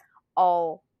well,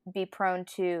 I'll be prone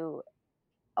to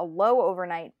a low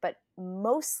overnight, but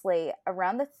mostly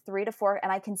around the 3 to 4,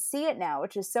 and I can see it now,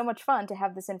 which is so much fun to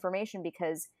have this information,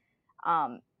 because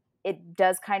it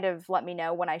does kind of let me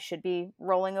know when I should be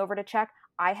rolling over to check.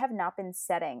 I have not been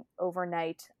setting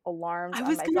overnight alarms on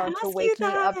my phone to wake me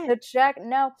up to check.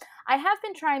 No, I have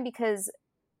been trying, because,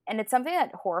 and it's something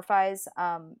that horrifies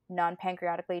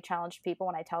non-pancreatically challenged people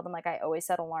when I tell them, like, I always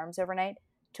set alarms overnight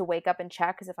to wake up and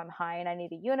check, because if I'm high and I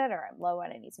need a unit, or I'm low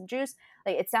and I need some juice,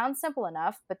 like, it sounds simple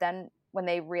enough, but then when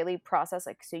they really process,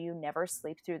 like, so you never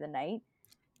sleep through the night,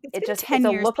 it's just 10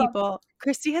 years, people.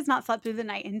 Christy has not slept through the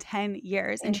night in 10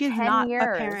 years, and she is not a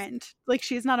parent. Like,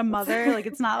 she's not a mother. Like,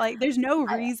 it's not like there's no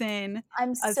reason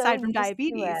aside from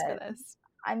diabetes for this.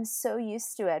 I'm so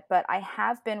used to it, but I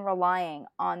have been relying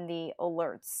on the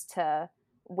alerts to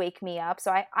wake me up.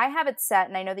 So I have it set,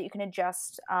 and I know that you can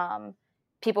adjust.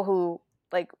 People who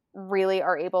like really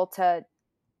are able to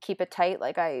keep it tight,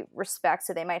 like, I respect,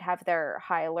 so they might have their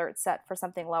high alert set for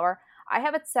something lower. I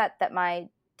have it set that my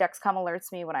Dexcom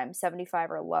alerts me when I'm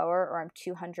 75 or lower, or I'm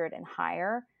 200 and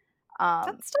higher.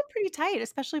 That's still pretty tight,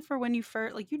 especially for when you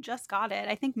first, like, you just got it.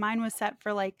 I think mine was set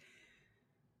for like,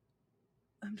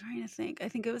 I'm trying to think. I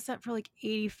think it was set for like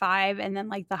 85, and then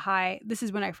like the high, this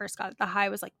is when I first got it, the high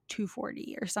was like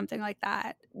 240 or something like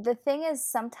that. The thing is,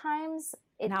 sometimes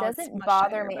it doesn't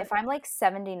bother me if I'm like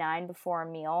 79 before a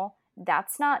meal.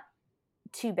 That's not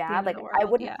too bad. Like,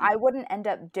 I wouldn't end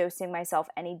up dosing myself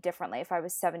any differently if I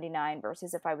was 79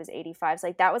 versus if I was 85. So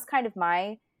like, that was kind of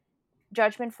my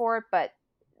judgment for it. But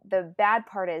the bad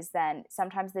part is then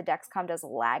sometimes the Dexcom does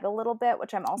lag a little bit,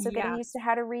 which I'm also getting used to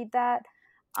how to read that.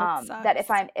 That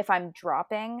if I'm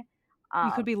dropping,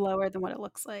 you could be lower than what it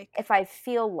looks like. If I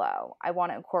feel low, I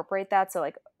want to incorporate that. So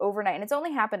like overnight, and it's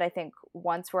only happened, I think,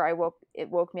 once, where it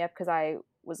woke me up because I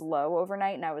was low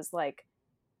overnight, and I was like,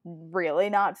 really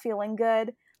not feeling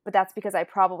good, but that's because I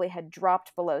probably had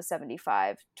dropped below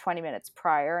 75 20 minutes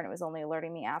prior, and it was only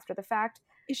alerting me after the fact.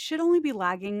 It should only be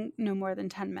lagging no more than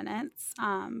 10 minutes.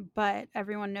 But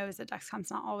everyone knows that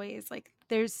Dexcom's not always like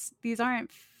these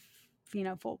aren't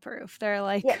foolproof. They're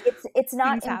Yeah, like it's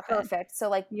not things happen. imperfect. So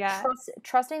like Yeah.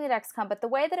 trusting the Dexcom, but the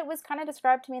way that it was kind of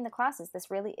described to me in the classes,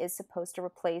 this really is supposed to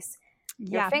replace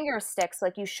your Yeah. finger sticks.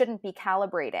 Like you shouldn't be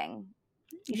calibrating.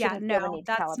 You Yeah, shouldn't feel the no, need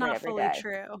to that's calibrate not every fully day.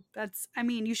 true. I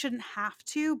mean, you shouldn't have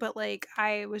to, but like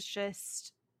I was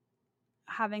just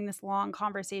having this long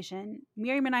conversation.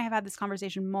 Miriam and I have had this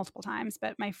conversation multiple times,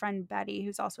 but my friend Betty,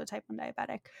 who's also a type 1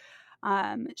 diabetic,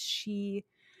 she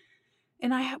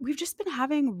and we've just been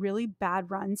having really bad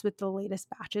runs with the latest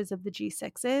batches of the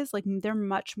G6s. Like they're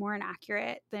much more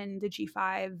inaccurate than the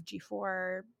G5,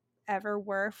 G4 ever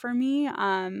were for me.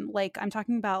 Like I'm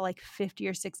talking about like 50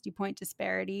 or 60 point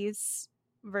disparities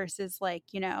versus like,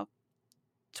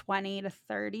 20 to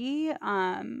 30.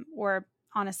 Or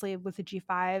honestly with the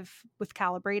G5 with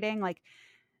calibrating, like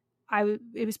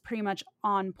it was pretty much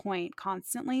on point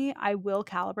constantly. I will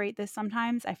calibrate this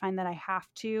sometimes. I find that I have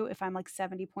to. If I'm like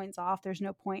 70 points off, there's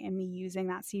no point in me using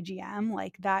that CGM.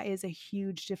 Like that is a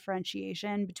huge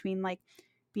differentiation between like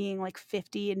being like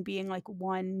 50 and being like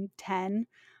 110.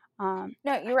 No,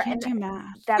 I you're right. can't And do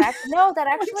math. that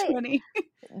actually 120.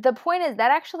 the point is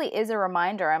that actually is a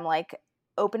reminder. I'm like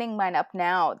opening mine up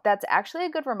now. That's actually a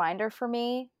good reminder for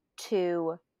me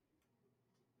to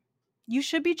You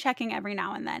should be checking every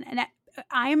now and then. And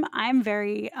I'm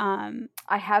very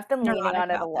I have been leaning neurotic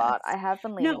on it a about lot. I this. have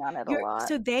been leaning No, on it a you're lot.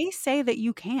 so they say that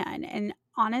you can, and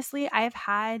honestly, I've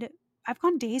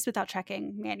gone days without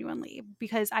checking manually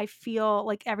because I feel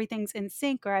like everything's in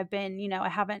sync, or I've been,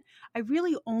 I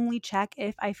really only check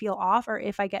if I feel off or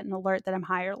if I get an alert that I'm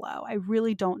high or low. I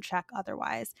really don't check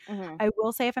otherwise. Mhm. I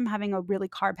will say if I'm having a really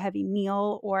carb heavy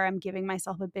meal or I'm giving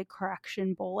myself a big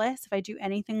correction bolus, if I do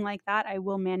anything like that, I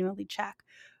will manually check.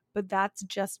 But that's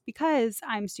just because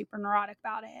I'm super neurotic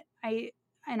about it.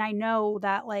 I know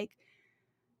that like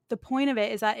the point of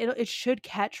it is that it should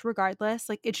catch regardless.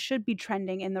 Like it should be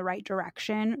trending in the right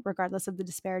direction regardless of the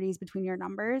disparities between your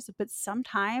numbers. But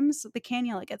sometimes the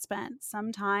cannula gets bent.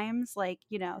 Sometimes like,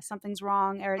 something's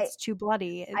wrong or I it's too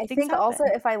bloody. I Things think also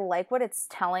happen. if I like what it's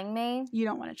telling me, You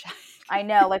don't want to check. I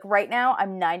know like right now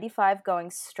I'm 95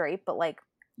 going straight, but like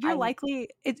You're I likely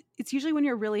it's usually when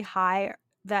you're really high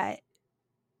that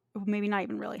maybe not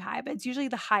even really high, but it's usually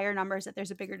the higher numbers that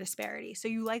there's a bigger disparity. So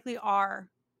you likely are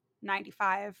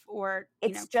 95 or,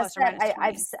 it's just plus or that minus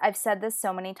 20. I've said this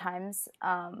so many times,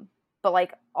 but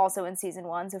like also in season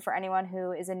one. So for anyone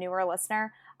who is a newer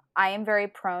listener, I am very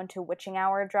prone to witching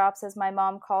hour drops, as my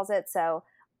mom calls it. So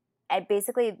I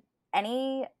basically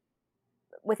any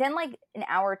within like an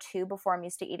hour or two before I'm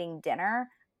used to eating dinner,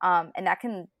 and that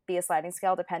can be a sliding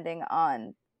scale depending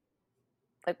on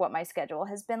like what my schedule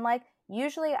has been like.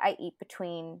 Usually I eat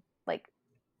between like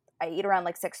I eat around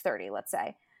like 6:30, let's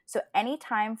say. So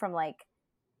anytime from like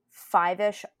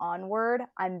 5ish onward,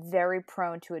 I'm very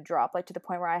prone to a drop, like to the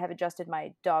point where I have adjusted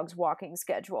my dog's walking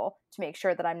schedule to make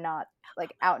sure that I'm not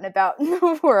like out and about in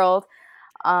the world.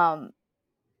 Um,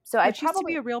 so I Which used to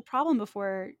be probably a real problem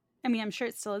before. I mean, I'm sure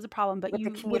it still is a problem, but with the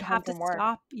you commute would home have to from work,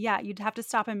 stop. Yeah, you'd have to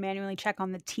stop and manually check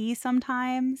on the T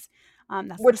sometimes.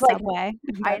 That's the which like subway,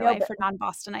 by I the know, way, but for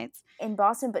non-Bostonites. in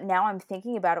Boston, but now I'm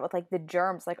thinking about it with like the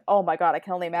germs. Like, oh my God, I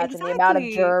can only imagine the amount of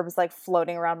Exactly. germs like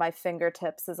floating around my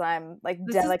fingertips as I'm like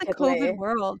This is the COVID delicately.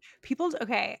 world.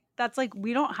 Okay, that's like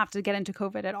we don't have to get into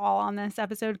COVID at all on this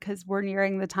episode because we're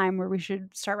nearing the time where we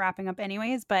should start wrapping up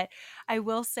anyways. But I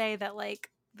will say that like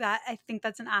that I think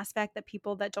that's an aspect that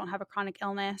people that don't have a chronic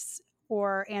illness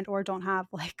or don't have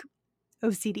like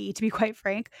OCD, to be quite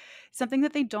frank, something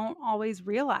that they don't always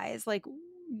realize. Like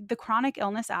the chronic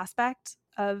illness aspect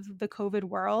of the COVID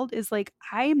world is like,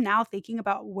 I am now thinking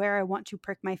about where I want to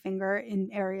prick my finger in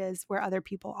areas where other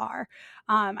people are.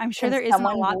 I'm sure Can there isn't a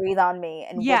someone lot. breathe on me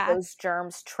and would Yeah, those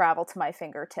germs travel to my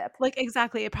fingertip? like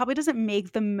exactly. It probably doesn't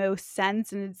make the most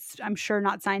sense. And it's, I'm sure,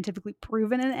 not scientifically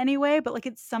proven in any way, but like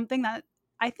it's something that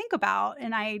I think about.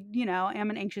 And I, am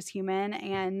an anxious human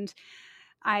and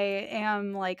I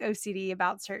am like OCD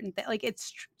about certain things. Like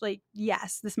like,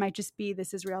 yes, this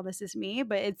is real, this is me,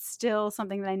 but it's still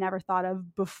something that I never thought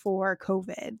of before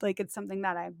COVID. Like it's something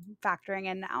that I'm factoring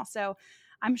in now. So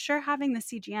I'm sure having the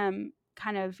CGM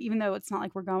kind of, even though it's not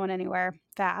like we're going anywhere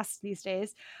fast these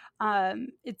days,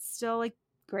 it's still like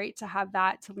great to have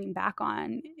that to lean back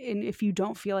on. And if you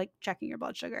don't feel like checking your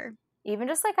blood sugar. Even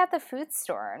just like at the food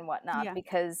store and whatnot, Yeah.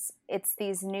 because it's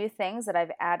these new things that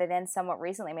I've added in somewhat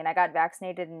recently. I mean, I got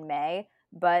vaccinated in May,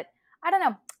 but I don't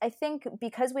know. I think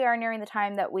because we are nearing the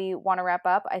time that we want to wrap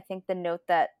up, I think the note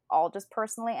that I'll just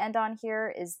personally end on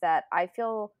here is that I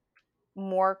feel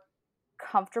more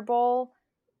comfortable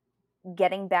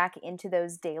getting back into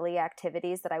those daily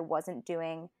activities that I wasn't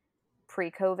doing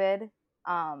pre-COVID,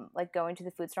 like going to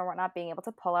the food store and whatnot, being able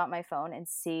to pull out my phone and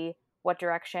see what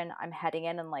direction I'm heading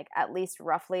in and like at least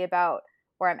roughly about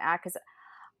where I'm at. Because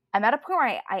I'm at a point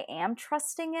where I am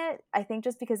trusting it. I think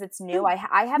just because it's new, I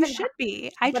You haven't, should be.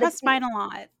 I but trust mine a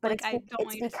lot. but Like, I don't it's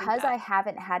want you to think because that. I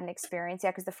haven't had an experience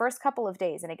yet. Because the first couple of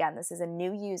days, and again, this is a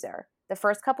new user, the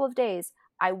first couple of days,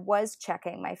 I was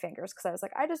checking my fingers because I was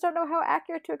like, I just don't know how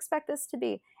accurate to expect this to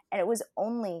be. And it was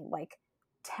only like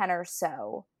 10 or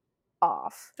so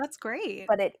off. That's great.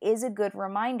 But it is a good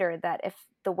reminder that if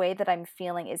the way that I'm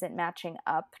feeling isn't matching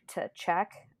up to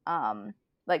check,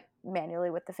 like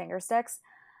manually with the finger sticks.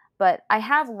 But I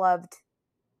have loved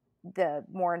the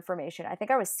more information. I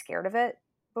think I was scared of it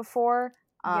before.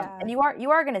 Yeah. And you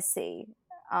are going to see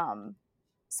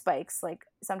spikes like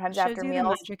sometimes It shows after you the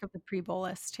meals. magic of the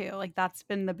pre-bolus too. Like, that's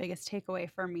been the biggest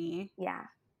takeaway for me. Yeah.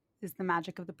 Is the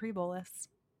magic of the pre-bolus.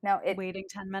 No, Waiting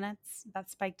 10 minutes, that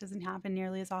spike doesn't happen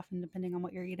nearly as often depending on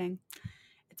what you're eating.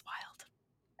 It's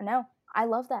wild. No, I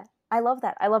love that. I love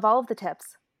that. I love all of the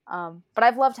tips. But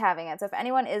I've loved having it. So if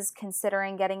anyone is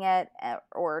considering getting it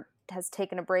or has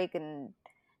taken a break and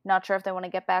not sure if they want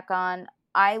to get back on,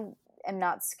 I am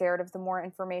not scared of the more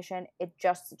information. It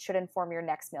should inform your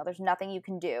next meal. There's nothing you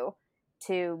can do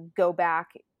to go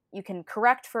back. You can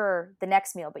correct for the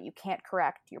next meal, but you can't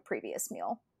correct your previous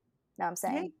meal. Know what I'm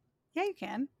saying? Yeah, you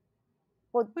can.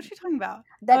 Well, what are you talking about?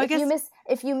 That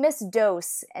if you miss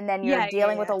dose and then you're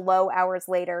dealing with a low hours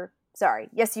later. Sorry.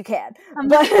 Yes, you can.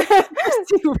 But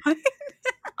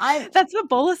that's what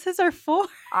boluses are for.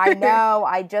 I know.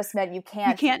 I just meant you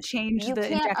can't change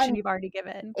the injection you've already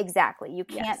given. Exactly. You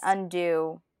can't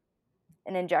undo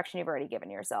an injection you've already given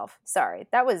yourself. Sorry.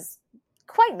 That was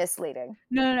quite misleading.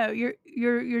 No.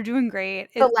 You're doing great.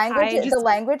 The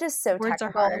language is so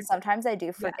technical, hard. and sometimes I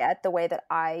do forget the way that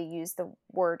I use the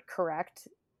word correct.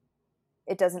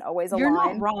 It doesn't always align. You're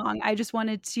not wrong. I just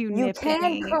wanted to nip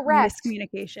any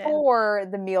miscommunication for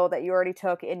the meal that you already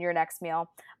took in your next meal.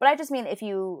 But I just mean if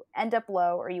you end up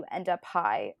low or you end up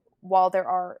high, while there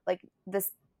are like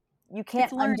this, you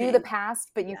can't undo the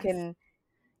past, but you can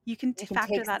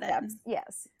factor that steps. In.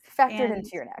 Yes, factor it into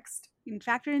your next. You can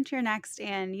factor it into your next,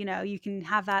 and you can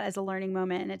have that as a learning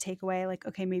moment and a takeaway. Like,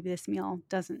 okay, maybe this meal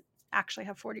doesn't actually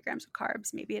have 40 grams of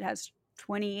carbs. Maybe it has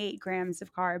 28 grams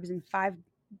of carbs and 5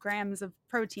 grams of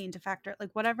protein to factor.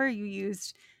 Like, whatever you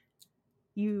use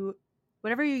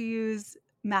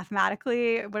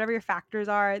mathematically, whatever your factors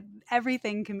are,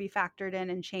 everything can be factored in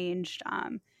and changed.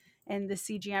 And the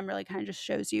CGM really kind of just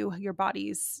shows you your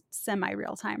body's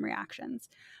semi-real-time reactions.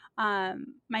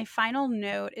 My final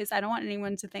note is I don't want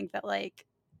anyone to think that like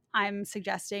I'm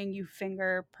suggesting you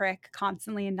finger prick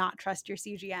constantly and not trust your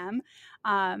CGM.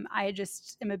 I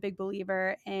just am a big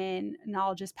believer in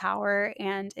knowledge is power.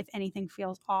 And if anything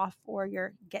feels off or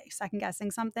you're second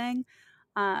guessing something,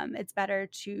 it's better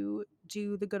to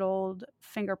do the good old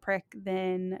finger prick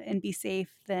and be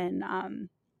safe than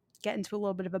get into a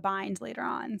little bit of a bind later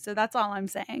on. So that's all I'm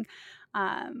saying,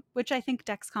 which I think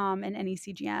Dexcom and any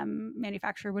CGM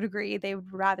manufacturer would agree. They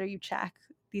would rather you check.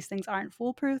 These things aren't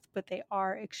foolproof, but they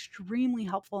are extremely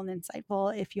helpful and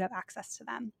insightful if you have access to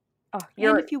them. Oh,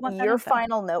 your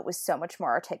final note was so much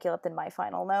more articulate than my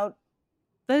final note.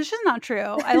 That's just not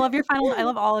true. I love your final. I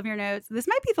love all of your notes. This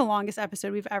might be the longest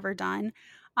episode we've ever done.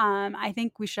 I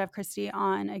think we should have Christy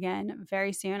on again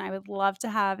very soon. I would love to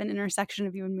have an intersection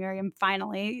of you and Miriam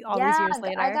finally all these years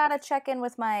later. I gotta check in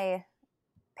with my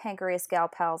Pancreas gal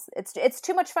pals. It's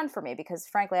too much fun for me because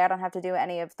frankly I don't have to do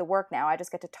any of the work now. I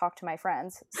just get to talk to my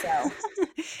friends. So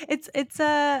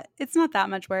it's not that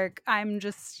much work.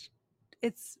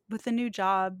 It's with the new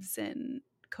jobs and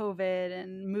COVID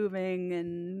and moving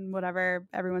and whatever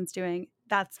everyone's doing,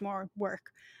 that's more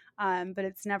work. But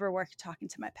it's never work talking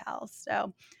to my pals.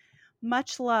 So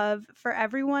much love for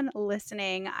everyone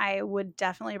listening. I would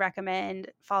definitely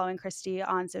recommend following Christy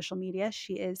on social media.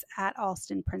 She is at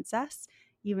Alston Princess,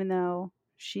 even though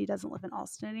she doesn't live in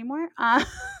Alston anymore.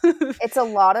 It's a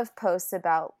lot of posts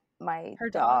about her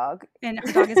dog. And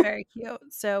her dog is very cute.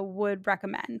 So would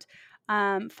recommend.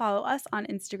 Follow us on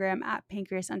Instagram at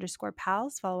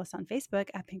pancreas_pals. Follow us on Facebook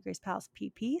at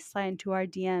pancreaspalspp. Slide into our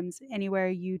DMs anywhere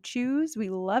you choose. We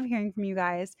love hearing from you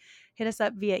guys. Hit us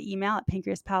up via email at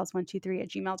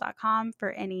pancreaspals123@gmail.com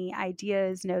for any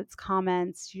ideas, notes,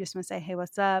 comments. You just want to say, hey,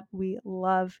 what's up? We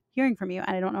love hearing from you.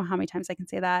 And I don't know how many times I can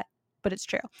say that, but it's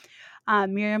true.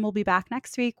 Miriam will be back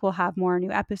next week. We'll have more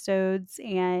new episodes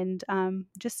and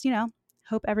just,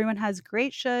 hope everyone has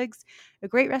great shugs, a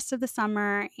great rest of the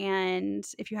summer. And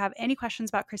if you have any questions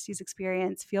about Christy's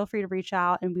experience, feel free to reach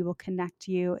out and we will connect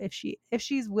you if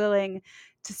she's willing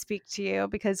to speak to you,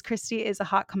 because Christy is a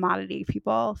hot commodity,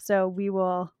 people. So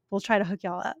we'll try to hook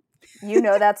y'all up. You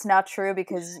know that's not true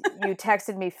because you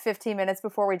texted me 15 minutes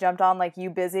before we jumped on, like, you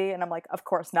busy? And I'm like, of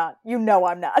course not. You know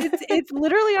I'm not. It's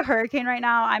literally a hurricane right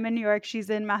now. I'm in New York.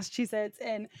 She's in Massachusetts.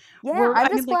 And yeah, I'm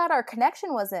just glad our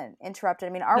connection wasn't interrupted.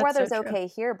 I mean, our weather's so okay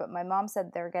here, but my mom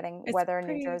said they're getting weather in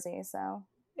New Jersey, so.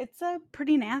 It's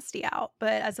pretty nasty out,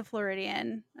 but as a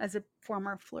Floridian, as a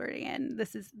former Floridian,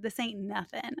 this ain't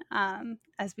nothing,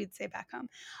 as we'd say back home.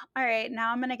 All right,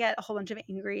 now I'm going to get a whole bunch of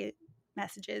angry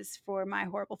messages for my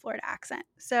horrible Florida accent.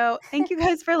 So thank you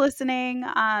guys for listening.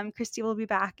 Christy will be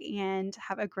back, and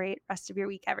have a great rest of your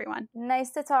week, everyone.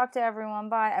 Nice to talk to everyone.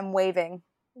 Bye. I'm waving.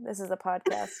 This is a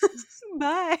podcast.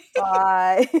 Bye.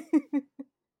 Bye.